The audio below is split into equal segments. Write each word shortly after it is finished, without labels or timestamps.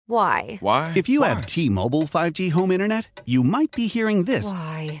Why? Why? If you have T-Mobile 5G home internet, you might be hearing this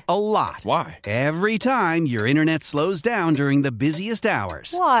Why? a lot. Why? Every time your internet slows down during the busiest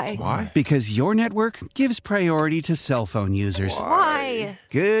hours. Why? Why? Because your network gives priority to cell phone users. Why?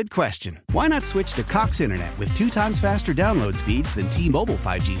 Good question. Why not switch to Cox Internet with 2 times faster download speeds than T-Mobile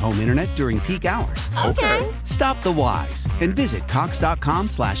 5G home internet during peak hours? Okay. Stop the whys and visit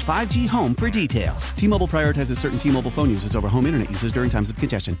cox.com/5G home for details. T-Mobile prioritizes certain T-Mobile phone users over home internet users during times of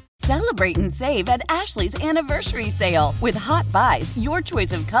congestion. Celebrate and save at Ashley's Anniversary Sale. With Hot Buys, your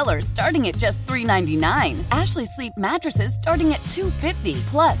choice of colors starting at just $3.99. Ashley Sleep mattresses starting at $2.50.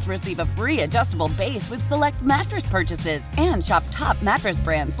 Plus, receive a free adjustable base with select mattress purchases. And shop top mattress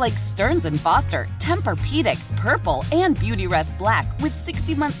brands like Stearns & Foster, Tempur-Pedic, Purple, and Beautyrest Black with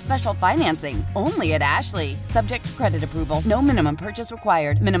 60-month special financing. Only at Ashley. Subject to credit approval. No minimum purchase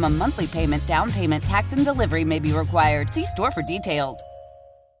required. Minimum monthly payment, down payment, tax, and delivery may be required. See store for details.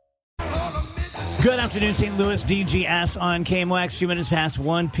 Good afternoon, St. Louis. DGS on KMOX, 2 minutes past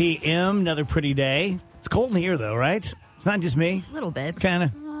 1 p.m. Another pretty day. It's cold in here, though, right? It's not just me. A little bit. Kind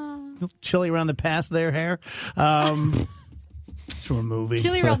of chilly around the pass there, hair. It's from a movie.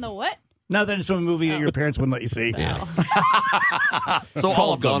 Chili around the what? Nothing. It's from a movie that your parents wouldn't let you see. Yeah. So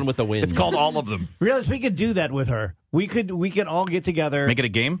all Gone with the Wind. It's called All of Them. Realize we could do that with her. We could all get together. Make it a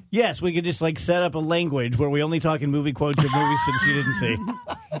game? Yes, we could just set up a language where we only talk in movie quotes of movies that she didn't see.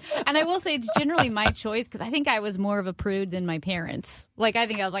 And I will say it's generally my choice because I think I was more of a prude than my parents. I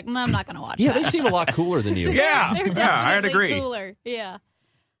think I was like, I'm not going to watch Yeah, that. they seem a lot cooler than you. Yeah. They're definitely I'd agree. cooler. Yeah.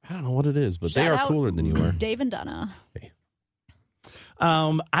 I don't know what it is, but they Shout are out cooler than you are. Dave and Donna.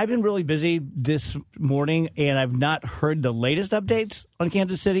 I've been really busy this morning, and I've not heard the latest updates on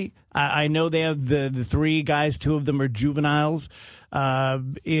Kansas City. I know they have the 3 guys. 2 of them are juveniles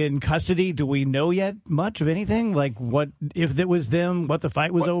in custody. Do we know yet much of anything? What if it was them? What the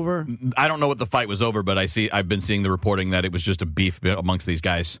fight was over? I don't know what the fight was over, but I've been seeing the reporting that it was just a beef amongst these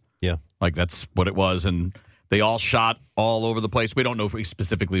guys. Yeah. That's what it was, and they all shot all over the place. We don't know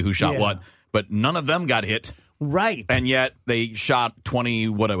specifically who shot what, but none of them got hit. Right. And yet they shot 20,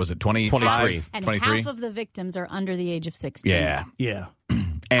 what was it, 23? And 23? half of the victims are under the age of 16. Yeah. Yeah.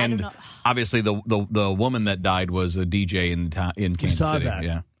 And obviously the woman that died was a DJ in Kansas City.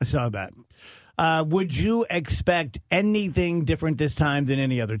 I saw that. Would you expect anything different this time than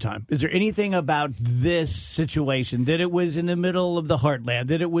any other time? Is there anything about this situation, that it was in the middle of the heartland,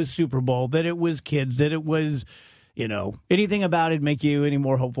 that it was Super Bowl, that it was kids, that it was, anything about it make you any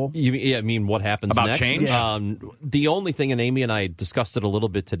more hopeful? What happens about next? Change? The only thing, and Amy and I discussed it a little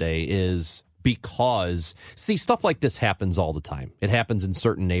bit today, is because, stuff like this happens all the time. It happens in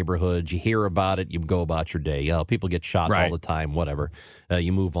certain neighborhoods. You hear about it, you go about your day. People get shot all the time, whatever.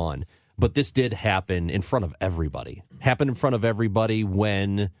 You move on. But this did happen in front of everybody. Happened in front of everybody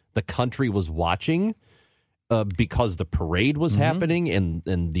when the country was watching. Because the parade was happening, and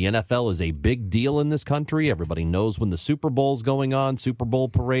the NFL is a big deal in this country. Everybody knows when the Super Bowl's going on, Super Bowl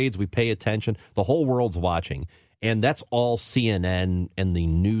parades, we pay attention. The whole world's watching. And that's all CNN and the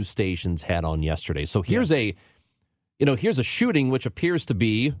news stations had on yesterday. So here's here's a shooting which appears to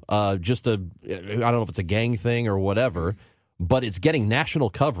be just I don't know if it's a gang thing or whatever, but it's getting national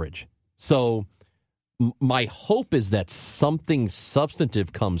coverage. So my hope is that something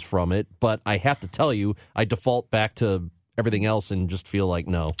substantive comes from it, but I have to tell you, I default back to everything else and just feel like,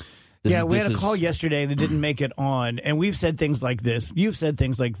 no. We had a call yesterday that didn't make it on, and we've said things like this. You've said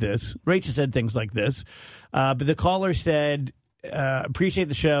things like this. Rachel said things like this. But the caller said, appreciate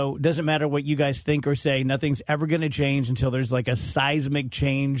the show. Doesn't matter what you guys think or say. Nothing's ever going to change until there's a seismic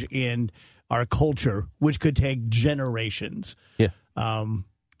change in our culture, which could take generations. Yeah.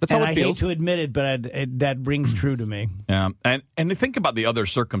 That's how it feels. I hate to admit it, but that rings true to me. Yeah, and to think about the other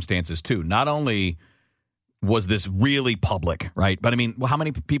circumstances, too. Not only was this really public, right? But, how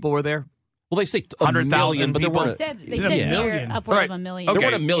many people were there? Well, they say 100,000 but there people. weren't. They said upward of a million. Okay.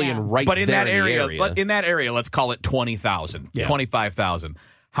 There weren't a million right but in there that area. But in that area, let's call it 20,000, 25,000.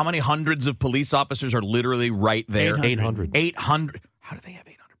 How many hundreds of police officers are literally right there? 800. 800. How do they have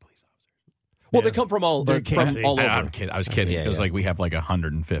 800 police officers? Well, they come from all over. I'm kidding. I was kidding. It was we have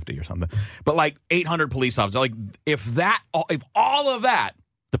 150 or something. But 800 police officers. If all of that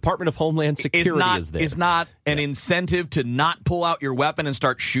Department of Homeland Security is there. Is not an incentive to not pull out your weapon and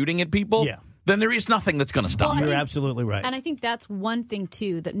start shooting at people, then there is nothing that's going to stop you. You're absolutely right. And I think that's one thing,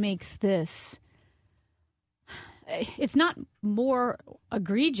 too, that makes this... It's not more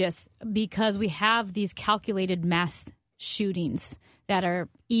egregious because we have these calculated mass shootings that are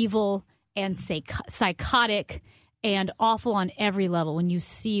evil and psychotic and awful on every level when you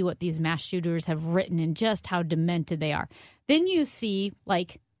see what these mass shooters have written and just how demented they are. Then you see,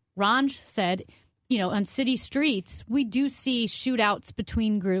 Ranj said, on city streets, we do see shootouts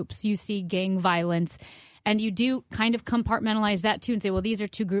between groups. You see gang violence. And you do kind of compartmentalize that, too, and say, well, these are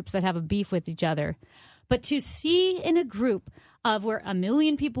two groups that have a beef with each other. But to see in a group of where 1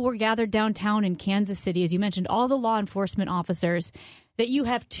 million people were gathered downtown in Kansas City, as you mentioned, all the law enforcement officers, that you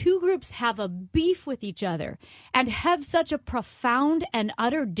have two groups have a beef with each other and have such a profound and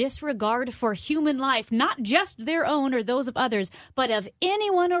utter disregard for human life, not just their own or those of others, but of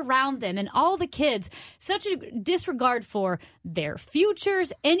anyone around them and all the kids, such a disregard for their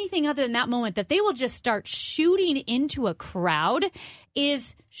futures, anything other than that moment, that they will just start shooting into a crowd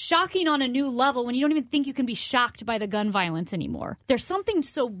is shocking on a new level when you don't even think you can be shocked by the gun violence anymore. There's something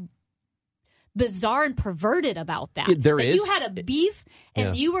so bizarre and perverted about that. There is. You had a beef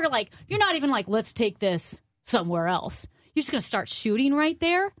and you were like, you're not even like, let's take this somewhere else. You're just going to start shooting right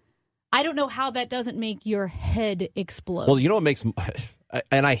there. I don't know how that doesn't make your head explode. Well, you know what makes,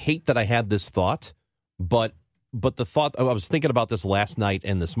 and I hate that I had this thought, but the thought, I was thinking about this last night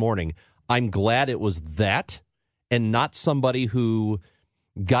and this morning. I'm glad it was that and not somebody who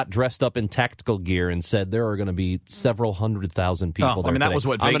got dressed up in tactical gear and said there are going to be several 100,000 people there. I mean, that was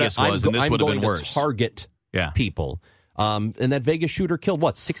what Vegas was, and this would have been worse. To target people. And that Vegas shooter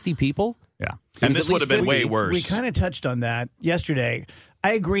killed, 60 people? Yeah. And this would have been way worse. We kind of touched on that yesterday.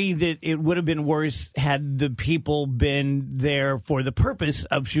 I agree that it would have been worse had the people been there for the purpose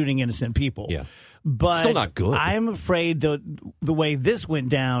of shooting innocent people. Yeah. But still not good. I'm afraid the way this went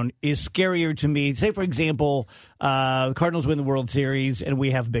down is scarier to me. Say, for example, the Cardinals win the World Series and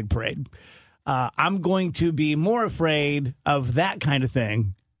we have a big parade. I'm going to be more afraid of that kind of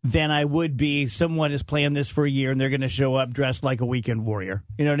thing than I would be someone is playing this for a year and they're going to show up dressed like a weekend warrior.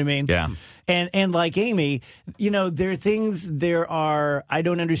 You know what I mean? Yeah. And like Amy, there are I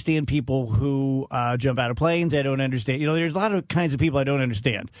don't understand people who jump out of planes. I don't understand. There's a lot of kinds of people I don't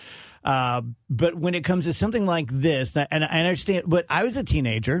understand. But when it comes to something like this, and I understand, but I was a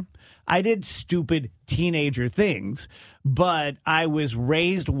teenager. I did stupid teenager things, but I was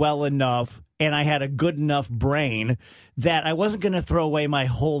raised well enough and I had a good enough brain that I wasn't going to throw away my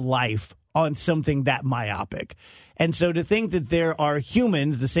whole life on something that myopic. And so to think that there are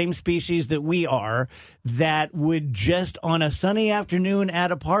humans, the same species that we are, that would just on a sunny afternoon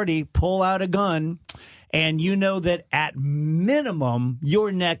at a party pull out a gun, and that at minimum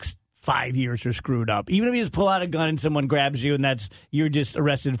your next 5 years are screwed up. Even if you just pull out a gun and someone grabs you and you're just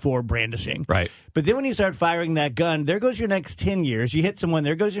arrested for brandishing. Right. But then when you start firing that gun, there goes your next 10 years. You hit someone,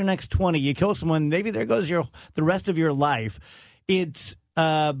 there goes your next 20. You kill someone, maybe there goes the rest of your life. It's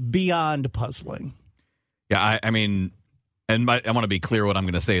beyond puzzling. Yeah, I mean, and I want to be clear, what I'm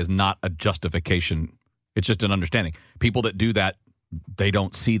going to say is not a justification. It's just an understanding. People that do that, they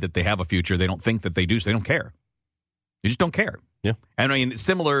don't see that they have a future. They don't think that they do, so they don't care. You just don't care. Yeah. And I mean,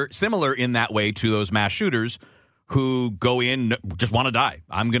 similar in that way to those mass shooters who go in, just want to die.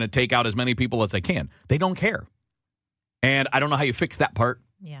 I'm going to take out as many people as I can. They don't care. And I don't know how you fix that part.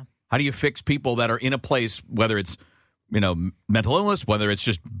 Yeah. How do you fix people that are in a place, whether it's, mental illness, whether it's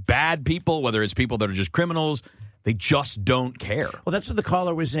just bad people, whether it's people that are just criminals, they just don't care. Well, that's what the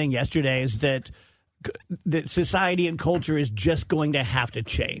caller was saying yesterday, is that society and culture is just going to have to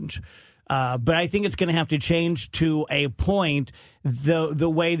change. But I think it's going to have to change to a point, the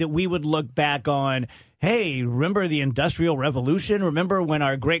way that we would look back on, hey, remember the Industrial Revolution? Remember when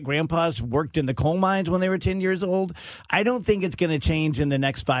our great-grandpas worked in the coal mines when they were 10 years old? I don't think it's going to change in the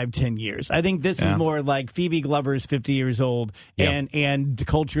next 5-10 years. I think this is more like Phoebe Glover's 50 years old, and the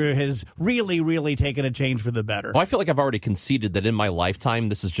culture has really, really taken a change for the better. Well, I feel like I've already conceded that in my lifetime,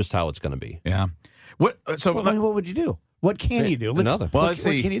 this is just how it's going to be. Yeah. What would you do? What can you do? What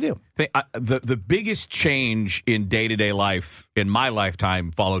can you do? The biggest change in day-to-day life in my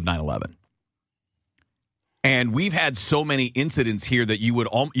lifetime followed 9/11. And we've had so many incidents here that you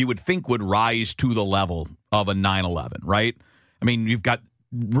would think would rise to the level of a 9/11, right? I mean, you've got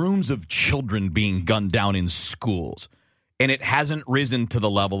rooms of children being gunned down in schools, and it hasn't risen to the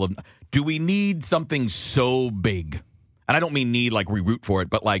level of, do we need something so big? And I don't mean need like we root for it,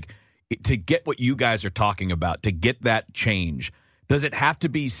 but like, to get what you guys are talking about, to get that change, does it have to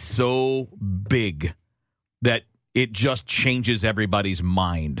be so big that it just changes everybody's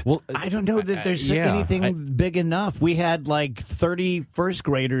mind? Well, I don't know that there's anything big enough. We had like 30 first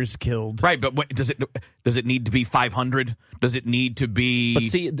graders killed. Right, but does it need to be 500? Does it need to be? But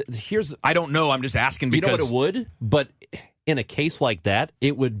see, I don't know. I'm just asking because you know what it would. But in a case like that,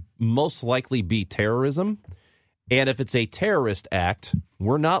 it would most likely be terrorism. And if it's a terrorist act,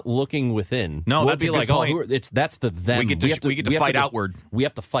 we're not looking within. No, we'll that's be a good like, point. That's the them. We get to fight outward. We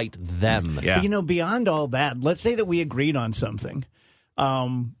have to fight them. Yeah. But, beyond all that, let's say that we agreed on something.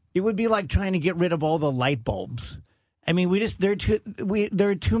 It would be like trying to get rid of all the light bulbs. I mean, there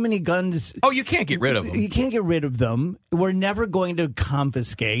are too many guns. Oh, you can't get rid of them. You can't get rid of them. We're never going to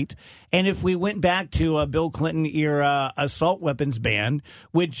confiscate. And if we went back to a Bill Clinton era assault weapons ban,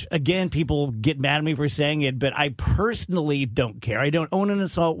 which again, people get mad at me for saying it, but I personally don't care. I don't own an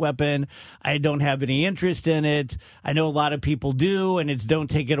assault weapon. I don't have any interest in it. I know a lot of people do, and it's don't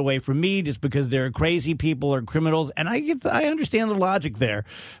take it away from me just because they're crazy people or criminals. And I understand the logic there.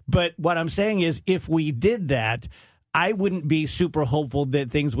 But what I'm saying is, if we did that, I wouldn't be super hopeful that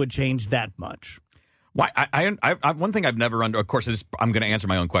things would change that much. Why? I one thing I've never of course, I'm going to answer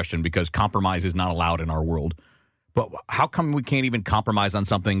my own question because compromise is not allowed in our world. But how come we can't even compromise on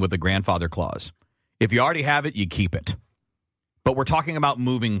something with a grandfather clause? If you already have it, you keep it. But we're talking about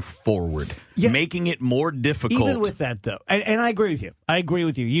moving forward, making it more difficult. Even with that, though, and I agree with you. I agree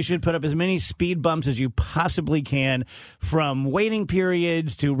with you. You should put up as many speed bumps as you possibly can, from waiting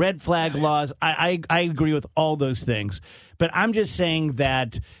periods to red flag laws. I agree with all those things. But I'm just saying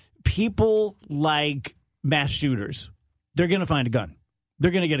that people like mass shooters, they're going to find a gun. They're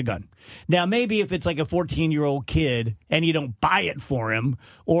going to get a gun. Now, maybe if it's like a 14-year-old kid and you don't buy it for him,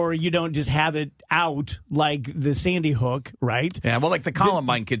 or you don't just have it out like the Sandy Hook, right? Yeah, well, like the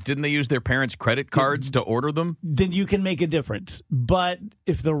Columbine kids, didn't they use their parents' credit cards to order them? Then you can make a difference. But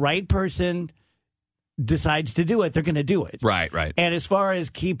if the right person decides to do it, they're going to do it. Right. And as far as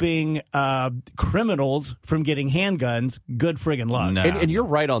keeping criminals from getting handguns, good friggin' luck. No. And you're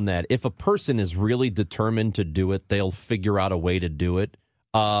right on that. If a person is really determined to do it, they'll figure out a way to do it.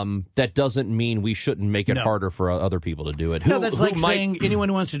 That doesn't mean we shouldn't make it harder for other people to do it. That's like saying anyone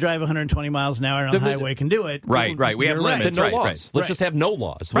who wants to drive 120 miles an hour on a highway can do it. Right. We have limits. Then no laws. Right. Let's just have no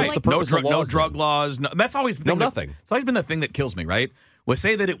laws. Right. What's the purpose of laws? No drug laws. No, that's always the thing nothing. It's always been the thing that kills me, right? Well,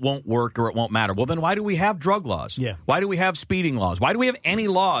 say that it won't work or it won't matter. Well, then why do we have drug laws? Yeah. Why do we have speeding laws? Why do we have any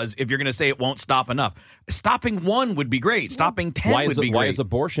laws if you're going to say it won't stop enough? Stopping one would be great. Stopping 10 would be great. Why is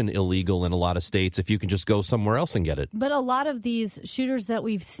abortion illegal in a lot of states if you can just go somewhere else and get it? But a lot of these shooters that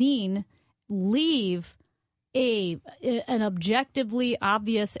we've seen leave an objectively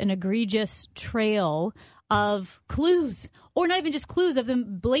obvious and egregious trail of clues, or not even just clues, of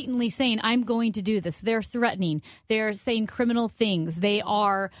them blatantly saying, I'm going to do this. They're threatening. They're saying criminal things. They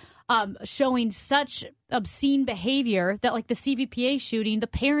are showing such obscene behavior that, like the CVPA shooting, the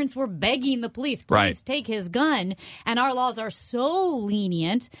parents were begging the police, please take his gun. And our laws are so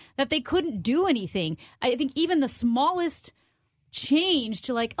lenient that they couldn't do anything. I think even the smallest change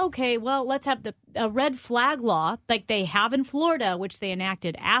to, like, okay, well, let's have a red flag law like they have in Florida, which they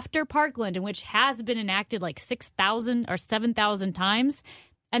enacted after Parkland, and which has been enacted like 6,000 or 7,000 times.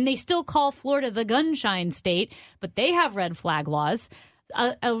 And they still call Florida the gunshine state, but they have red flag laws.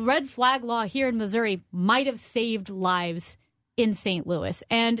 A red flag law here in Missouri might have saved lives in St. Louis.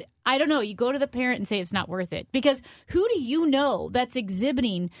 And I don't know, you go to the parent and say it's not worth it. Because who do you know that's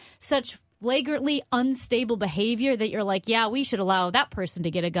exhibiting such flagrantly unstable behavior that you're like, yeah, we should allow that person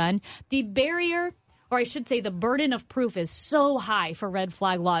to get a gun? The barrier, or I should say the burden of proof, is so high for red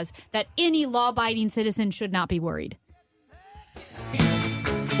flag laws that any law-abiding citizen should not be worried.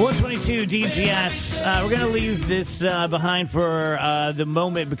 122 DGS. We're going to leave this behind for the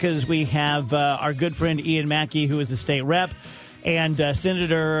moment because we have our good friend Ian Mackey, who is a state rep, and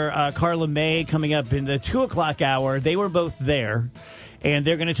Senator Carla May coming up in the 2 o'clock hour. They were both there, and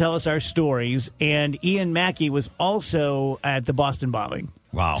they're going to tell us our stories. And Ian Mackey was also at the Boston bombing.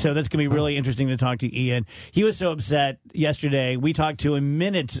 Wow. So that's going to be really interesting to talk to Ian. He was so upset yesterday. We talked to him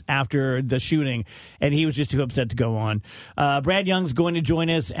minutes after the shooting, and he was just too upset to go on. Brad Young's going to join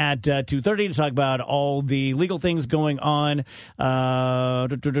us at 2:30 to talk about all the legal things going on.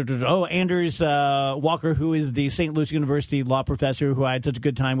 Anders Walker, who is the St. Louis University law professor who I had such a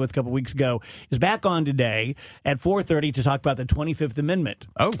good time with a couple weeks ago, is back on today at 4:30 to talk about the 25th Amendment.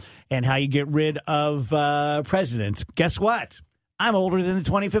 Oh. And how you get rid of presidents. Guess what? I'm older than the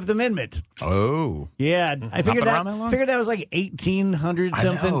 25th Amendment. Oh. Yeah, I figured that was like 1800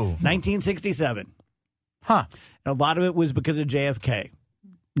 something, 1967. Huh. And a lot of it was because of JFK.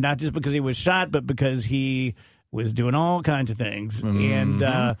 Not just because he was shot, but because he was doing all kinds of things. Mm-hmm. And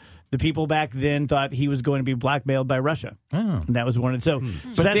the people back then thought he was going to be blackmailed by Russia. Oh. And that was one of so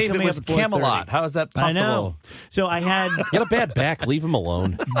that's David was Camelot. How is that possible? I know. So I had You got a bad back, leave him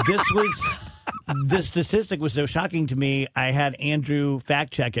alone. This statistic was so shocking to me, I had Andrew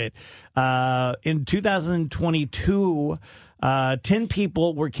fact check it. In 2022, 10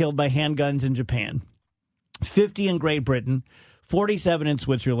 people were killed by handguns in Japan, 50 in Great Britain, 47 in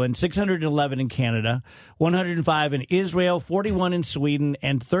Switzerland, 611 in Canada, 105 in Israel, 41 in Sweden,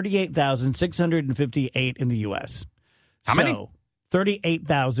 and 38,658 in the U.S. How many?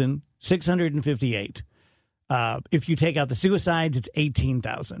 38,658. If you take out the suicides, it's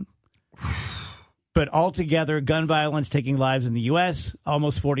 18,000. But altogether, gun violence taking lives in the U.S.,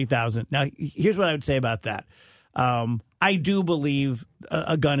 almost 40,000. Now, here's what I would say about that. I do believe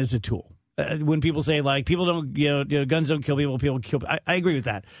a gun is a tool. When people say, like, people don't, guns don't kill people, people kill. I agree with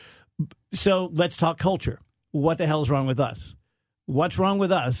that. So let's talk culture. What the hell's wrong with us? What's wrong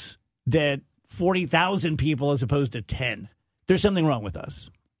with us that 40,000 people as opposed to 10? There's something wrong with us.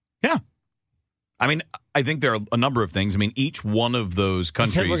 Yeah. I mean, I think there are a number of things. I mean, each one of those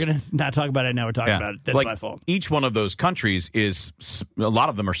countries. We're going to not talk about it now. We're talking about it. That's my fault. Each one of those countries is, a lot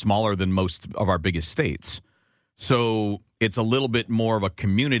of them are smaller than most of our biggest states. So it's a little bit more of a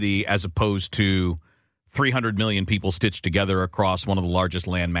community as opposed to 300 million people stitched together across one of the largest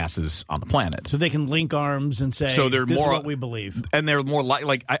land masses on the planet. So they can link arms and say, so they're this more, is what we believe. And they're more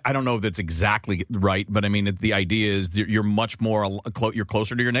like I don't know if that's exactly right, but I mean, the idea is you're much more, you're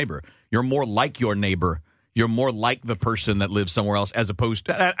closer to your neighbor. You're more like your neighbor. You're more like the person that lives somewhere else as opposed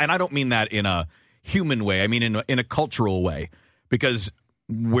to, and I don't mean that in a human way. I mean in a cultural way, because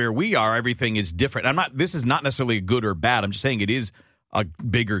where we are, everything is different. This is not necessarily good or bad. I'm just saying it is a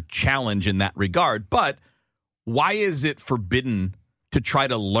bigger challenge in that regard, but why is it forbidden to try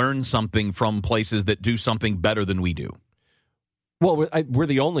to learn something from places that do something better than we do? Well, we're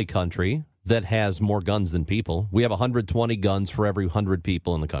the only country that has more guns than people. We have 120 guns for every 100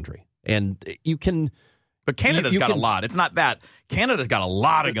 people in the country. And you can... But Canada's got a lot. It's not that. Canada's got a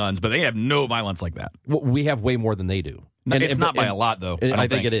lot of guns, but they have no violence like that. We have way more than they do. It's not by a lot, though. I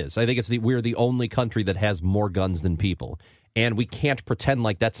think it is. I think we're the only country that has more guns than people. And we can't pretend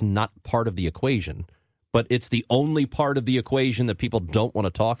like that's not part of the equation. But it's the only part of the equation that people don't want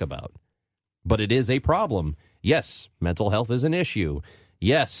to talk about. But it is a problem. Yes, mental health is an issue.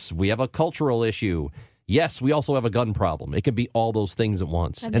 Yes, we have a cultural issue. Yes, we also have a gun problem. It can be all those things at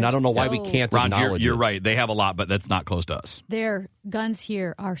once. And I don't know why we can't acknowledge it. You're right. They have a lot, but that's not close to us. Their guns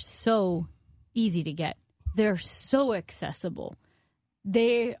here are so easy to get. They're so accessible.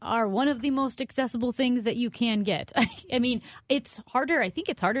 They are one of the most accessible things that you can get. I mean, it's harder. I think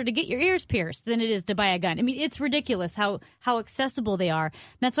it's harder to get your ears pierced than it is to buy a gun. I mean, it's ridiculous how accessible they are.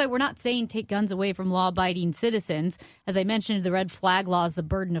 And that's why we're not saying take guns away from law-abiding citizens. As I mentioned, the red flag laws, the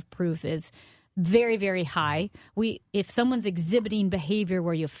burden of proof is very, very high. If someone's exhibiting behavior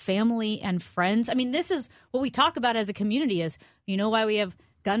where you have family and friends, I mean, this is what we talk about as a community is, you know why we have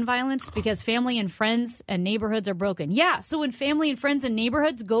gun violence? Because family and friends and neighborhoods are broken. Yeah, so when family and friends and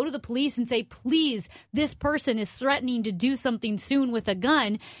neighborhoods go to the police and say, please, this person is threatening to do something soon with a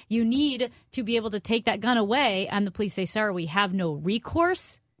gun, you need to be able to take that gun away, and the police say, sir, we have no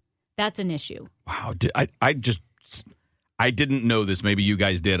recourse, that's an issue. Wow, I didn't know this. Maybe you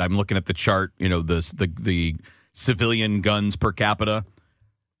guys did. I'm looking at the chart, the civilian guns per capita.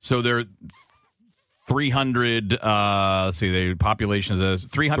 So they're 300. Let's see, the population is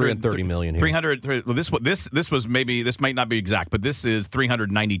 330 million. Here. 300. Well, this was maybe, this might not be exact, but this is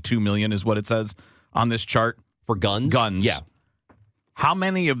 392 million is what it says on this chart for guns. Guns, yeah. How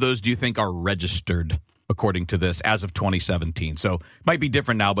many of those do you think are registered according to this as of 2017? So it might be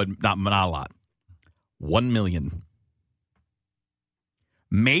different now, but not a lot. 1 million.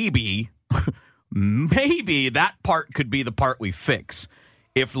 Maybe that part could be the part we fix.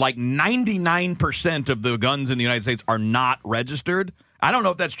 If like 99% of the guns in the United States are not registered, I don't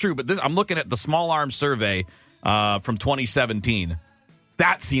know if that's true, but I'm looking at the Small Arms Survey from 2017.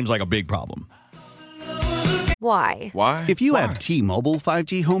 That seems like a big problem. Why? If you have T-Mobile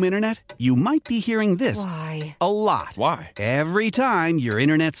 5G home internet, you might be hearing this a lot. Why? Every time your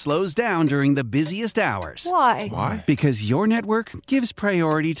internet slows down during the busiest hours. Why? Because your network gives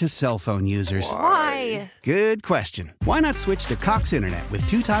priority to cell phone users. Why? Good question. Why not switch to Cox Internet with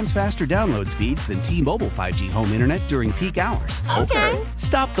 2 times faster download speeds than T-Mobile 5G home internet during peak hours? Okay.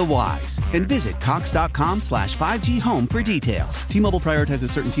 Stop the whys and visit cox.com/5G home for details. T-Mobile prioritizes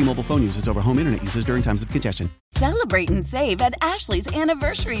certain T-Mobile phone users over home internet users during times of congestion. Celebrate and save at Ashley's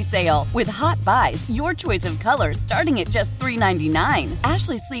Anniversary Sale. With Hot Buys, your choice of colors starting at just $3.99.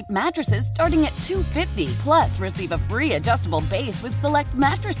 Ashley Sleep mattresses starting at $2.50. Plus, receive a free adjustable base with select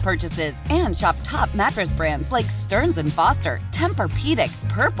mattress purchases. And shop top mattress brands like Stearns & Foster, Tempur-Pedic,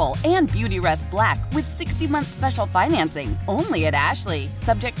 Purple, and Beautyrest Black with 60-month special financing. Only at Ashley.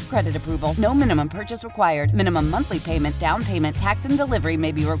 Subject to credit approval. No minimum purchase required. Minimum monthly payment, down payment, tax, and delivery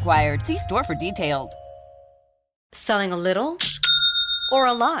may be required. See store for details. Selling a little or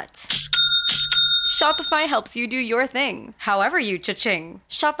a lot? Shopify helps you do your thing, however you cha-ching.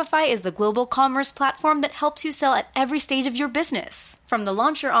 Shopify is the global commerce platform that helps you sell at every stage of your business. From the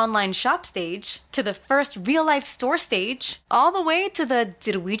launch your online shop stage, to the first real-life store stage, all the way to the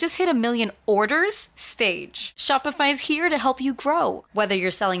did we just hit 1 million orders stage. Shopify's here to help you grow. Whether you're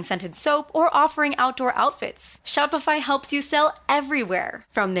selling scented soap or offering outdoor outfits, Shopify helps you sell everywhere.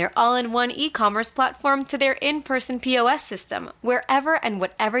 From their all-in-one e-commerce platform to their in-person POS system, wherever and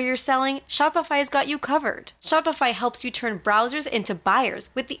whatever you're selling, Shopify's got you covered. Shopify helps you turn browsers into buyers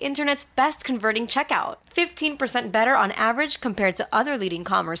with the internet's best converting checkout. 15% better on average compared to other leading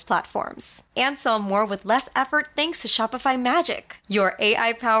commerce platforms. And sell more with less effort thanks to Shopify Magic, your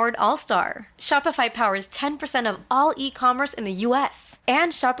AI-powered all-star. Shopify powers 10% of all e-commerce in the U.S.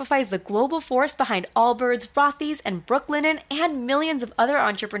 And Shopify is the global force behind Allbirds, Rothy's, and Brooklinen, and millions of other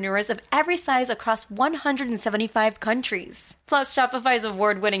entrepreneurs of every size across 175 countries. Plus, Shopify's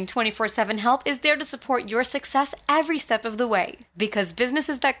award-winning 24/7 help is there to support your success every step of the way. Because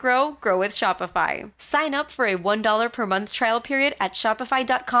businesses that grow, grow with Shopify. Sign up for a $1 per month trial period at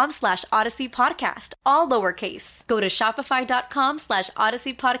shopify.com/Odyssey Podcast, all lowercase. Go to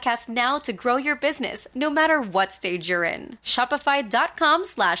shopify.com/Odyssey Podcast now to grow your business, no matter what stage you're in.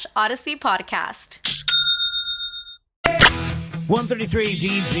 Shopify.com/Odyssey Podcast. 133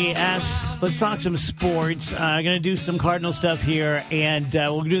 DGS. Let's talk some sports. I'm going to do some Cardinal stuff here, and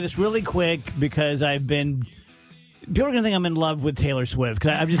we'll do this really quick because people are going to think I'm in love with Taylor Swift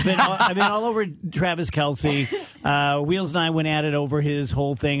because I've been all over Travis Kelce. Wheels and I went at it over his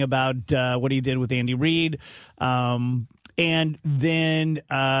whole thing about what he did with Andy Reid. And then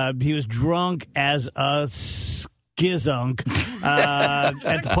he was drunk as a skizunk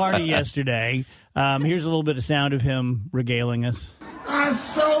at the party yesterday. Here's a little bit of sound of him regaling us. I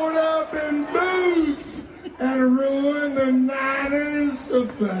showed up in booze and ruined the Niners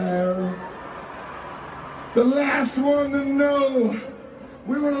affair. The last one to know.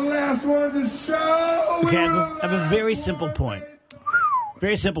 We were the last one to show. Okay, I have a very simple point.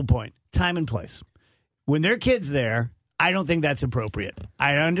 Very simple point. Time and place. When there are kids there, I don't think that's appropriate.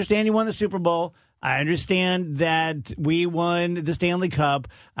 I understand you won the Super Bowl. I understand that we won the Stanley Cup.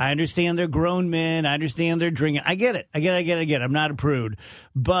 I understand they're grown men. I understand they're drinking. I get it. I'm not a prude.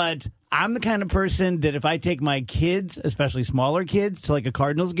 But I'm the kind of person that if I take my kids, especially smaller kids, to like a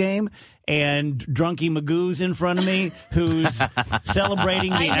Cardinals game and Drunky Magoo's in front of me who's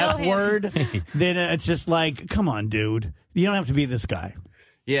celebrating the F word, then it's just like, come on, dude. You don't have to be this guy.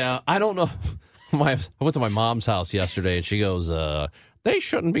 Yeah, I don't know. I went to my mom's house yesterday, and she goes, they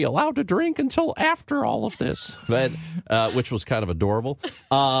shouldn't be allowed to drink until after all of this, but which was kind of adorable.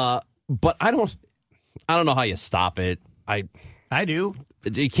 But I don't know how you stop it. I do.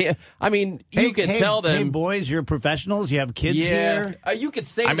 You can't. I mean, you can tell them. Hey, boys, you're professionals. You have kids here. You could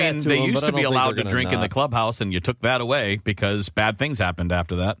say I mean, that to they them, used but to be I don't think allowed they're to drink gonna in the clubhouse, and you took that away because bad things happened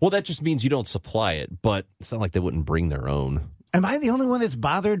after that. Well, that just means you don't supply it, but it's not like they wouldn't bring their own. Am I the only one that's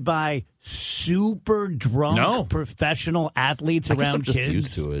bothered by super drunk professional athletes I guess around I'm just kids?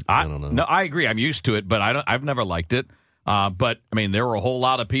 used to it. I don't know. No, I agree. I'm used to it, but I've never liked it. But I mean, there were a whole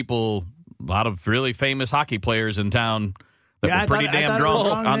lot of people, a lot of really famous hockey players in town that were pretty damn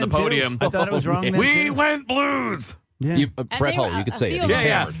drunk on the podium. I thought it was wrong. We went Blues. Yeah. Brett Hull, you could say it.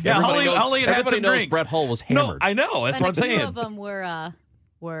 Yeah. Holly had Everybody some knows drinks. Brett Hull was hammered. No, I know. That's what I'm saying. A few of them were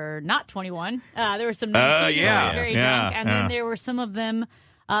not 21. There were some 19-year-olds very drunk, and then there were some of them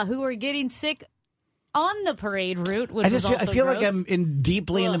who were getting sick on the parade route, which was also I feel gross. like I'm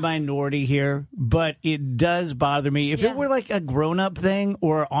deeply in the minority here, but it does bother me. If it were like a grown-up thing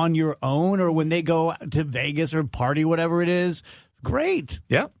or on your own or when they go to Vegas or party, whatever it is, great.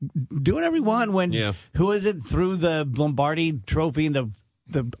 Yeah. Do whatever you want when, who is it, through the Lombardi Trophy in the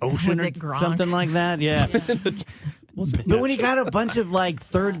ocean or something like that? Yeah. But when you got a bunch of like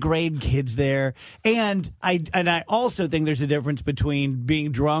third grade kids there, and I also think there's a difference between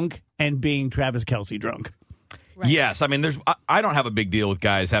being drunk and being Travis Kelce drunk. Right. Yes, I mean I don't have a big deal with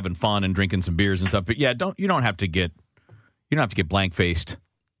guys having fun and drinking some beers and stuff, but you don't have to get blank faced,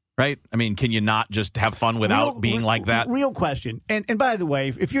 right? I mean, can you not just have fun without being like that? Real question. And by the way,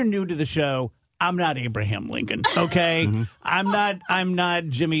 if you're new to the show, I'm not Abraham Lincoln, okay? I'm not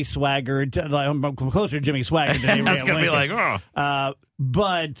Jimmy Swaggart. I'm closer to Jimmy Swaggart than Abraham Lincoln. I was going to be like,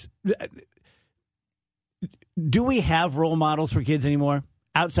 but do we have role models for kids anymore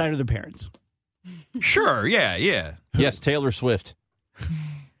outside of the parents? Sure, yeah. Yes, Taylor Swift.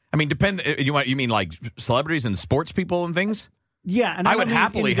 I mean, you mean like celebrities and sports people and things? Yeah, and I would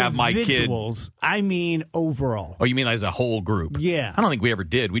happily have my kid. I mean overall. Oh, you mean as a whole group? Yeah. I don't think we ever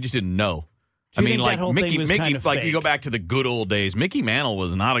did. We just didn't know. So I you mean, think like that whole thing was Mickey, kind of like you fake? go back to the good old days. Mickey Mantle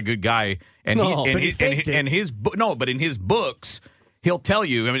was not a good guy, and No, but he faked it. and his but in his books, he'll tell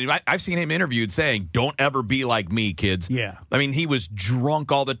you. I mean, I've seen him interviewed saying, "Don't ever be like me, kids." Yeah. I mean, he was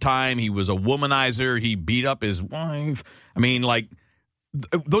drunk all the time. He was a womanizer. He beat up his wife. I mean, like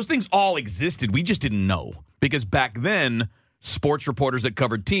those things all existed. We just didn't know because back then, sports reporters that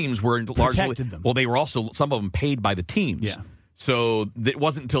covered teams were largely Protected them. well. They were also some of them paid by the teams. Yeah. So it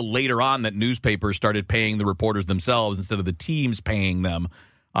wasn't until later on that newspapers started paying the reporters themselves instead of the teams paying them,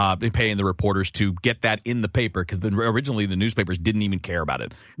 paying the reporters to get that in the paper because originally the newspapers didn't even care about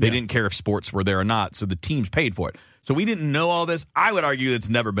it. They didn't care if sports were there or not, so the teams paid for it. So we didn't know all this. I would argue that's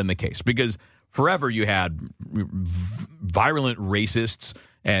never been the case because forever you had virulent racists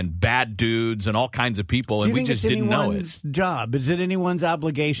and bad dudes and all kinds of people, Do and you we think just it's didn't know it. anyone's job? Is it anyone's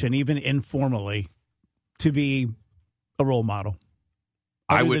obligation, even informally, to be a role model?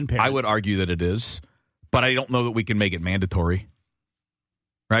 I other would than parents? I would argue that it is, but I don't know that we can make it mandatory.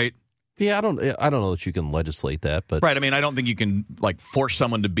 Right? Yeah, I don't know that you can legislate that, but Right. I mean, I don't think you can like force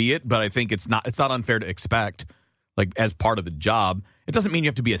someone to be it, but I think it's not unfair to expect like as part of the job. It doesn't mean you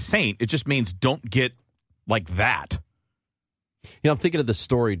have to be a saint. It just means don't get like that. I'm thinking of the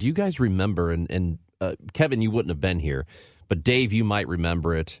story. Do you guys remember? And Kevin, you wouldn't have been here, but Dave, you might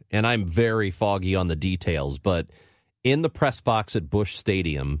remember it. And I'm very foggy on the details. But in the press box at Busch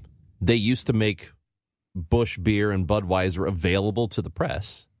Stadium, they used to make Busch beer and Budweiser available to the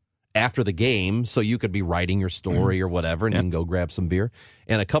press after the game, so you could be writing your story or whatever, and you can go grab some beer.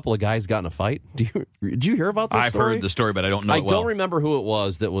 And a couple of guys got in a fight. Did you hear about this story? I've heard the story, but I don't know. I it well. don't remember who it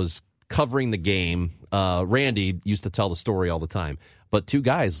was that was covering the game. Randy used to tell the story all the time. But two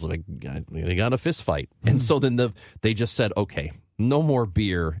guys, like, they got in a fist fight. And so then they just said, okay, no more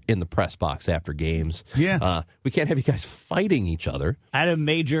beer in the press box after games. Yeah. We can't have you guys fighting each other. I had a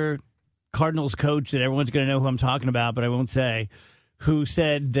major Cardinals coach that everyone's going to know who I'm talking about, but I won't say, who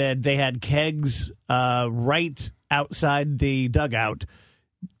said that they had kegs right outside the dugout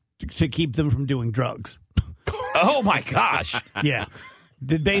to keep them from doing drugs. Oh, my gosh. Yeah.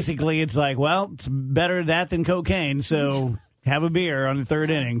 Basically, it's like, well, it's better that than cocaine, so have a beer on the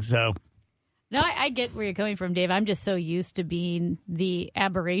third inning. So, No, I get where you're coming from, Dave. I'm just so used to being the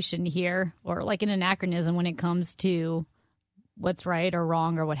aberration here, or like an anachronism when it comes to what's right or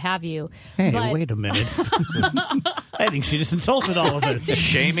wrong or what have you. hey, But- wait a minute. I think she just insulted all of us.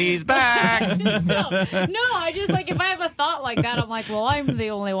 Shamey's back. No, I just like if I have a thought like that, I'm like, well, I'm the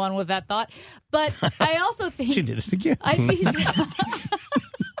only one with that thought. But I also think She did it again. I'd be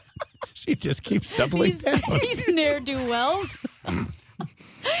She just keeps doubling down. these ne'er-do-wells.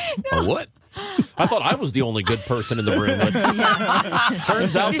 A what? I thought I was the only good person in the room. But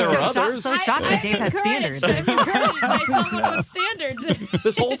turns out there are others So shocked that Dave has standards. I'm encouraged by someone with standards.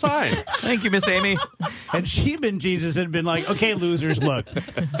 this whole time. Thank you, Miss Amy. And she been Jesus and been like, okay, losers, look,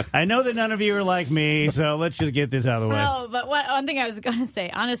 I know that none of you are like me, so let's just get this out of the way. No, but one thing I was going to say,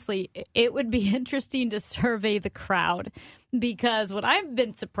 honestly, it would be interesting to survey the crowd, because what I've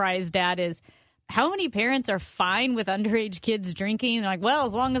been surprised at is how many parents are fine with underage kids drinking. They're like, well,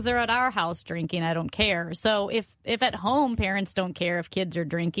 as long as they're at our house drinking, I don't care. So if at home parents don't care if kids are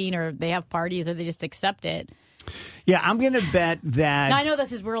drinking or they have parties or they just accept it. Yeah, I'm going to bet that. Now, I know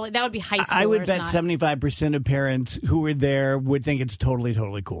this is really, that would be high schoolers. I would bet not- 75% of parents who were there would think it's totally,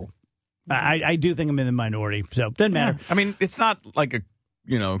 totally cool. I do think I'm in the minority, so it doesn't matter. I mean, it's not like a,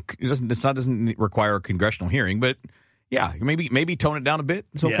 doesn't require a congressional hearing, but yeah, maybe tone it down a bit.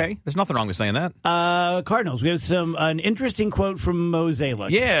 It's okay. Yeah. There's nothing wrong with saying that. Cardinals, we have an interesting quote from Mo Zalek.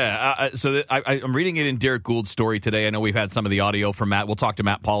 Yeah, I'm reading it in Derek Gould's story today. I know we've had some of the audio from Matt. We'll talk to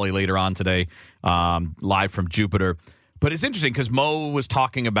Matt Pauley later on today, live from Jupiter. But it's interesting because Mo was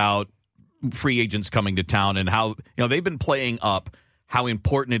talking about free agents coming to town and how they've been playing up how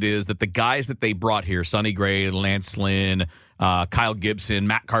important it is that the guys that they brought here, Sonny Gray, Lance Lynn, Kyle Gibson,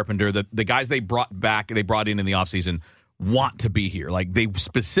 Matt Carpenter, the guys they brought in the offseason want to be here. Like, they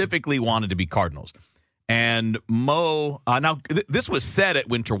specifically wanted to be Cardinals. And Mo, this was said at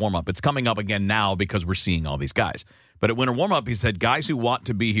winter warm-up. It's coming up again now because we're seeing all these guys. But at winter warm-up, he said, guys who want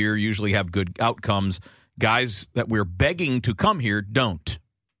to be here usually have good outcomes. Guys that we're begging to come here don't.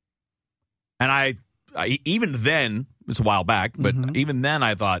 And I even then, it's a while back, but even then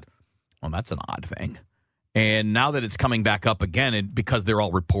I thought, well, that's an odd thing. And now that it's coming back up again, because they're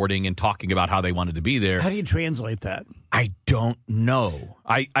all reporting and talking about how they wanted to be there, How do you translate that? I don't know.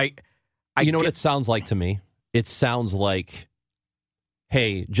 You know what it sounds like to me? It sounds like,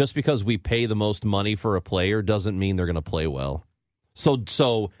 hey, just because we pay the most money for a player doesn't mean they're going to play well.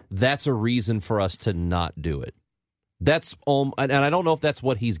 So that's a reason for us to not do it. That's and I don't know if that's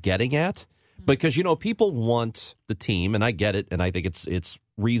what he's getting at, Because, people want the team, and I get it, and I think it's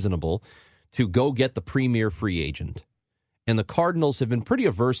reasonable to go get the premier free agent. And the Cardinals have been pretty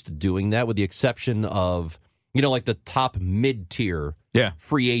averse to doing that, with the exception of, like the top mid-tier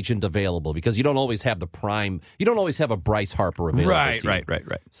free agent available, because you don't always have the prime. You don't always have a Bryce Harper available.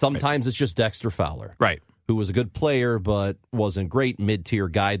 Right. Sometimes it's just Dexter Fowler. Right. Who was a good player but wasn't great, mid-tier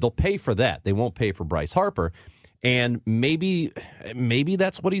guy. They'll pay for that. They won't pay for Bryce Harper. And maybe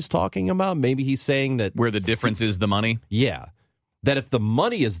that's what he's talking about. Maybe he's saying that where the difference is the money. Yeah. That if the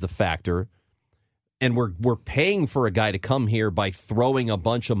money is the factor, and we're paying for a guy to come here by throwing a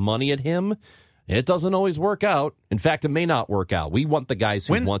bunch of money at him, it doesn't always work out. In fact, it may not work out. We want the guys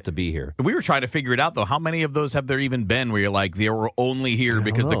who want to be here. We were trying to figure it out, though. How many of those have there even been where you're like, they were only here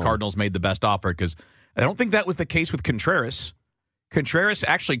because the Cardinals made the best offer? Because I don't think that was the case with Contreras. Contreras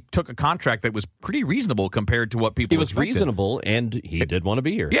actually took a contract that was pretty reasonable compared to what people expected. It was reasonable, and he did want to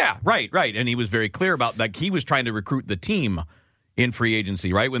be here. Yeah, right. And he was very clear about that. He was trying to recruit the team in free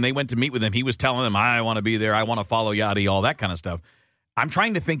agency, right? When they went to meet with him, he was telling them, I want to be there, I want to follow Yachty, all that kind of stuff. I'm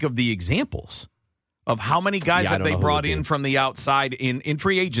trying to think of the examples of how many guys that they brought in from the outside in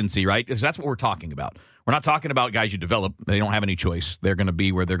free agency, right? Because that's what we're talking about. We're not talking about guys you develop. They don't have any choice. They're going to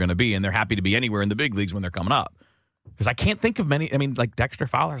be where they're going to be, and they're happy to be anywhere in the big leagues when they're coming up. Because I can't think of many. I mean, like Dexter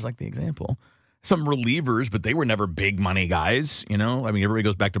Fowler's like the example. Some relievers, but they were never big money guys, I mean, everybody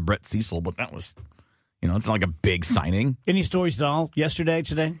goes back to Brett Cecil, but that was... it's not like a big signing. Any stories at all yesterday,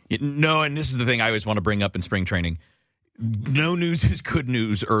 today? No, and this is the thing I always want to bring up in spring training. No news is good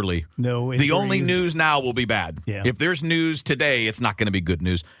news early. No injuries. The only news now will be bad. Yeah. If there's news today, it's not going to be good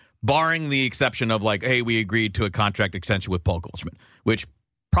news, barring the exception of like, hey, we agreed to a contract extension with Paul Goldschmidt, which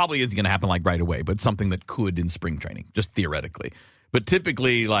probably isn't going to happen like right away, but something that could in spring training, just theoretically. But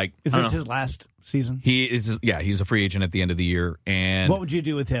typically, like... Is this his last season? He's a free agent at the end of the year. And what would you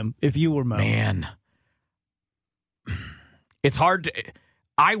do with him if you were Mo? Man... It's hard to...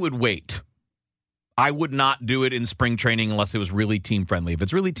 I would wait. I would not do it in spring training unless it was really team-friendly. If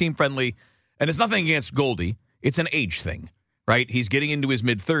it's really team-friendly, and it's nothing against Goldie, it's an age thing, right? He's getting into his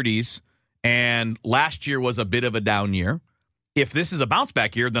mid-30s, and last year was a bit of a down year. If this is a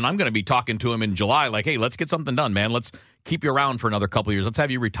bounce-back year, then I'm going to be talking to him in July like, hey, let's get something done, man. Let's keep you around for another couple of years. Let's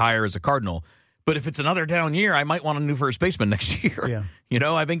have you retire as a Cardinal. But if it's another down year, I might want a new first baseman next year.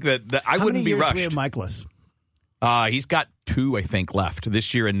 Yeah. I think that I wouldn't be rushed. How many years do we have Michaelis? He's got 2, I think, left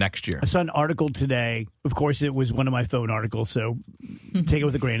this year and next year. I saw an article today. Of course, it was one of my phone articles, so take it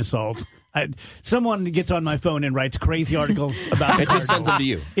with a grain of salt. Someone gets on my phone and writes crazy articles about it. Just sends them to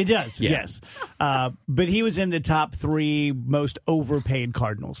you. It does, yes. But he was in the top 3 most overpaid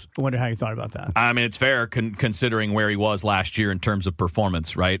Cardinals. I wonder how you thought about that. I mean, it's fair considering where he was last year in terms of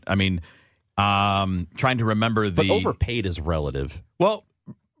performance, right? I mean, trying to remember the... But overpaid is relative. Well...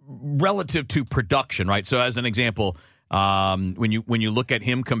 relative to production, right? So as an example, when you look at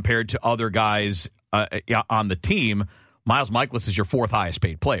him compared to other guys on the team, Miles Michaelis is your 4th highest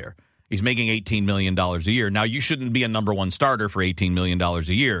paid player. He's making $18 million a year. Now, you shouldn't be a number 1 starter for $18 million a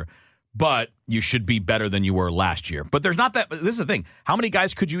year, but you should be better than you were last year. But there's not that. This is the thing. How many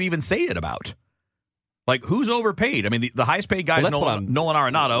guys could you even say it about? Like, who's overpaid? I mean, the highest paid guy is Nolan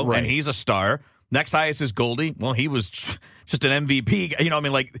Arenado, right. And he's a star. Next highest is Goldie. Well, he was just an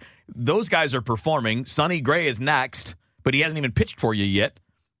MVP. Those guys are performing. Sonny Gray is next, but he hasn't even pitched for you yet.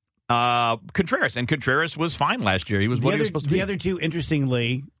 Contreras was fine last year. He was what he was supposed to be. The other 2,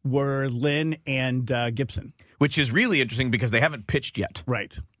 interestingly, were Lynn and Gibson. Which is really interesting because they haven't pitched yet.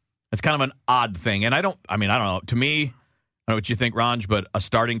 Right. It's kind of an odd thing. And I don't know. To me... I don't know what you think, Ranj, but a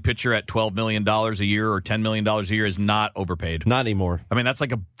starting pitcher at $12 million a year or $10 million a year is not overpaid. Not anymore. I mean, that's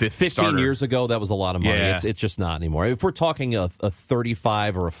like a 15 starter. years ago, that was a lot of money. Yeah. It's just not anymore. If we're talking a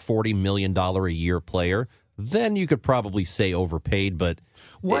 $35 or a $40 million a year player, then you could probably say overpaid. But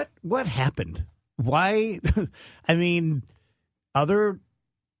what happened? Why? I mean, other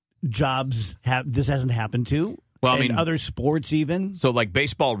jobs this hasn't happened to. Well, I mean, other sports even. So, like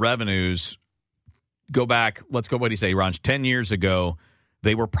baseball revenues. Go back, let's go, what do you say, Ranj? 10 years ago,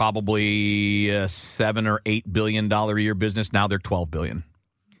 they were probably a $7 or $8 billion a year business. Now they're $12 billion.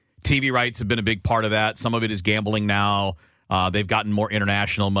 TV rights have been a big part of that. Some of it is gambling now. They've gotten more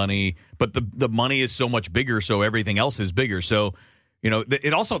international money. But the money is so much bigger, so everything else is bigger. So,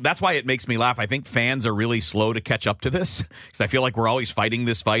 it also, that's why it makes me laugh. I think fans are really slow to catch up to this because I feel like we're always fighting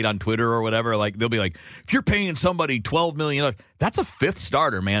this fight on Twitter or whatever. Like, they'll be like, if you're paying somebody $12 million, that's a 5th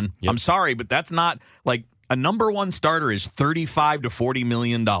starter, man. Yep. I'm sorry, but that's not like a number 1 starter is $35 to $40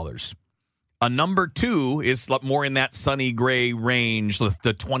 million. A number 2 is more in that Sonny Gray range,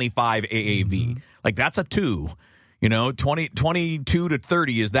 the 25 AAV. Mm-hmm. Like, that's a 2. 22 to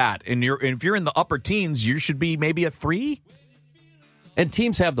 30 is that. And if you're in the upper teens, you should be maybe a 3. And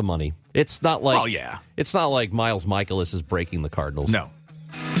teams have the money. It's not like It's not like Miles Michaelis is breaking the Cardinals. No.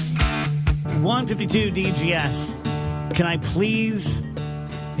 152 DGS. Can I please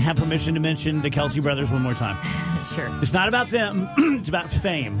have permission to mention the Kelsey brothers one more time? Sure. It's not about them. It's about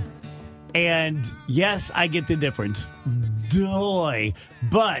fame. And yes, I get the difference. Doy.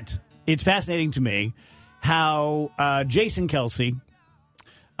 But it's fascinating to me how Jason Kelsey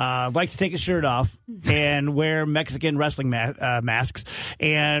likes to take his shirt off and wear Mexican wrestling masks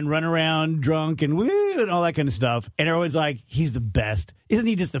and run around drunk and woo and all that kind of stuff. And everyone's like, he's the best. Isn't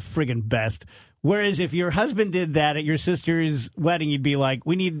he just the friggin' best? Whereas if your husband did that at your sister's wedding, you'd be like,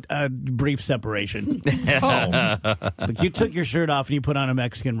 we need a brief separation. Like, you took your shirt off and you put on a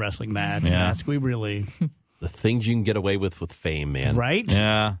Mexican wrestling mask. We really... The things you can get away with fame, man. Right?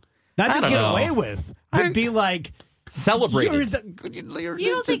 Yeah. Not just get away with, but be like... Celebrated. You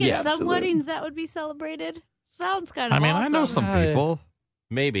don't think at some weddings that would be celebrated? Sounds kind of awesome. I know some people.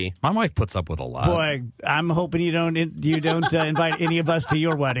 Maybe. My wife puts up with a lot. Boy, I'm hoping you don't invite any of us to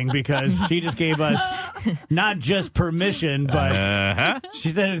your wedding, because she just gave us not just permission, but she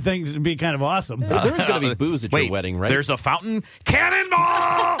said things would be kind of awesome. There's going to be booze at your wedding, right? There's a fountain.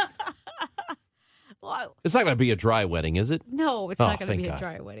 Cannonball! It's not going to be a dry wedding, is it? No, it's not going to be a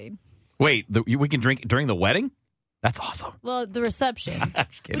dry wedding. Wait, we can drink during the wedding? That's awesome. Well, the reception. I'm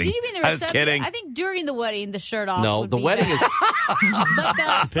just kidding. Did you mean the reception? I was kidding. I think during the wedding, the shirt off. No, would the be wedding bad. is.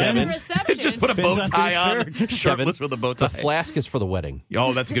 But the reception. Just put a bow tie on. Shirtless with a bow tie. The flask is for the wedding.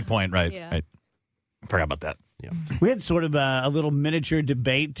 Oh, that's a good point. Right. Yeah. Right. Forgot about that. Yeah. We had sort of a little miniature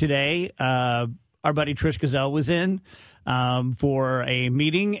debate today. Our buddy Trish Gazelle was in for a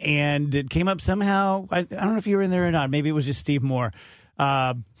meeting, and it came up somehow. I don't know if you were in there or not. Maybe it was just Steve Moore.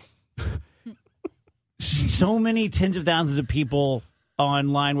 So many tens of thousands of people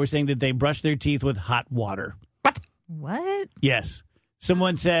online were saying that they brush their teeth with hot water. What? Yes.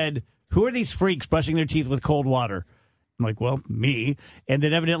 Someone said, who are these freaks brushing their teeth with cold water? I'm like, well, me. And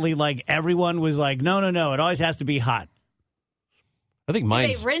then evidently, like, everyone was like, no, it always has to be hot. I think Do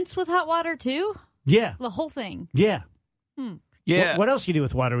mine's. they rinse with hot water too? Yeah. The whole thing. Yeah. Yeah. What else do you do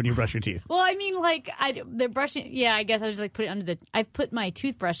with water when you brush your teeth? Well, I mean, like, they're brushing. Yeah, I guess I was just like put it under the. I've put my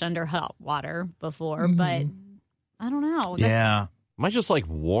toothbrush under hot water before, but I don't know. Yeah. Mine's just like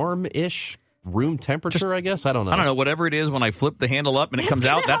warm-ish room temperature, I guess. I don't know. I don't know. Whatever it is, when I flip the handle up and it comes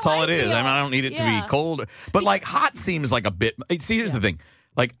out, that's all it is. I mean, I don't need it to be cold. But, like, hot seems like a bit. See, here's the thing.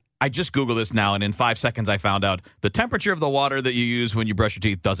 Like, I just Googled this now, and in 5 seconds I found out the temperature of the water that you use when you brush your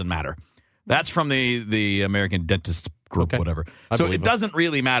teeth doesn't matter. That's from the American Dentist Group, whatever. So it doesn't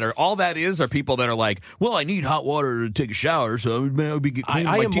really matter. All that is are people that are like, well, I need hot water to take a shower, so my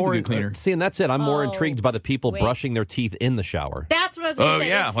teeth will get cleaner. See, and that's it. I'm more intrigued by the people brushing their teeth in the shower. That's what I was going to say.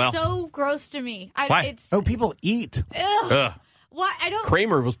 Yeah, it's so gross to me. Why? People eat. Ugh. Why? I don't.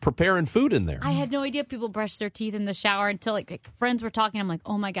 Kramer was preparing food in there. I had no idea people brush their teeth in the shower until like friends were talking. I'm like,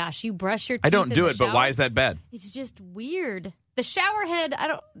 oh my gosh, you brush your teeth. I don't do in it, the but why shower? is that bad? It's just weird. The shower head,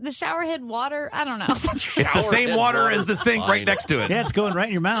 the shower head water, I don't know. It's the same water as the sink right next to it. Yeah, it's going right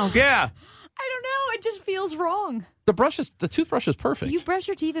in your mouth. Yeah. I don't know. It just feels wrong. The toothbrush is perfect. Do you brush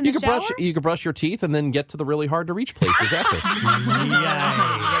your teeth in the shower? You can brush your teeth and then get to the really hard to reach places after.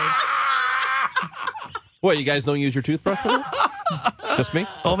 What, you guys don't use your toothbrush for that? Just me?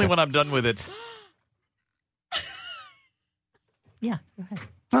 Only when I'm done with it. Yeah, go ahead.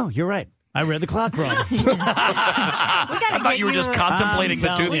 Oh, you're right. I read the clock wrong. I thought you were just contemplating the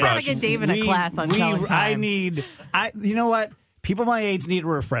toothbrush. We gotta get David a class on telling time. You know what? People my age need a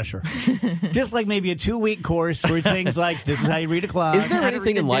refresher. Just like maybe a 2-week course where things like, this is how you read a clock. Is there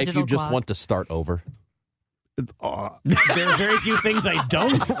anything in life you just want to start over? There are very few things I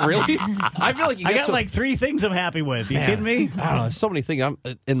don't. Really? I feel like I got like 3 things I'm happy with. You kidding me? I don't know. There's so many things. I'm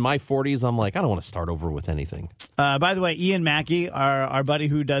in my 40s. I'm like, I don't want to start over with anything. By the way, Ian Mackey, our buddy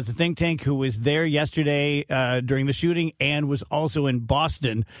who does the think tank, who was there yesterday during the shooting and was also in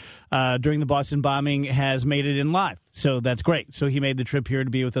Boston during the Boston bombing, has made it in live. So that's great. So he made the trip here to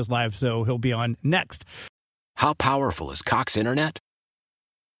be with us live. So he'll be on next. How powerful is Cox Internet?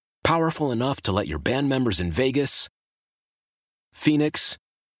 Powerful enough to let your band members in Vegas, Phoenix,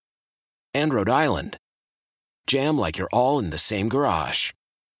 and Rhode Island jam like you're all in the same garage.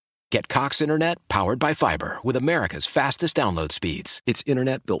 Get Cox Internet powered by fiber with America's fastest download speeds. It's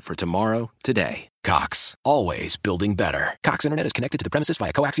internet built for tomorrow, today. Cox, always building better. Cox Internet is connected to the premises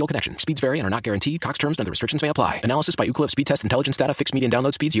via coaxial connection. Speeds vary and are not guaranteed. Cox terms and other restrictions may apply. Analysis by Ookla of Speed Test Intelligence Data. Fixed median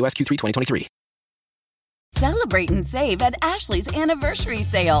download speeds. US Q3 2023. Celebrate and save at Ashley's Anniversary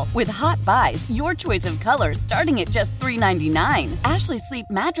Sale. With Hot Buys, your choice of colors starting at just $3.99. Ashley Sleep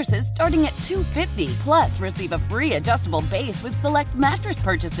mattresses starting at $2.50. Plus, receive a free adjustable base with select mattress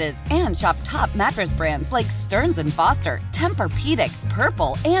purchases. And shop top mattress brands like Stearns & Foster, Tempur-Pedic,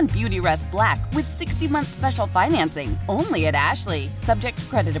 Purple, and Beautyrest Black with 60-month special financing. Only at Ashley. Subject to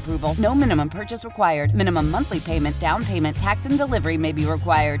credit approval. No minimum purchase required. Minimum monthly payment, down payment, tax, and delivery may be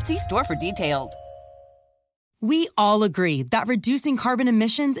required. See store for details. We all agree that reducing carbon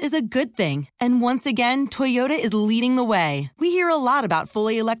emissions is a good thing. And once again, Toyota is leading the way. We hear a lot about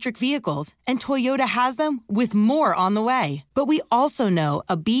fully electric vehicles, and Toyota has them with more on the way. But we also know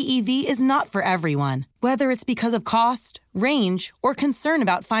a BEV is not for everyone. Whether it's because of cost, range, or concern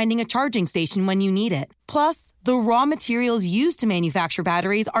about finding a charging station when you need it. Plus, the raw materials used to manufacture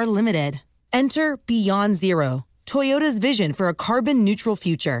batteries are limited. Enter Beyond Zero, Toyota's vision for a carbon-neutral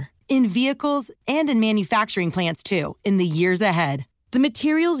future. In vehicles and in manufacturing plants, too, in the years ahead. The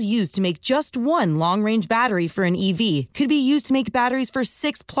materials used to make just one long-range battery for an EV could be used to make batteries for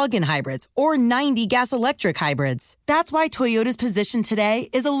 6 plug-in hybrids or 90 gas-electric hybrids. That's why Toyota's position today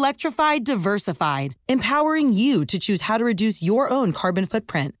is electrified, diversified, empowering you to choose how to reduce your own carbon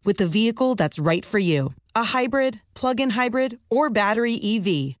footprint with the vehicle that's right for you. A hybrid, plug-in hybrid, or battery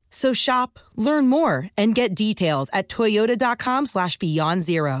EV. So shop, learn more, and get details at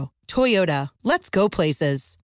toyota.com/beyondzero. Toyota, let's go places.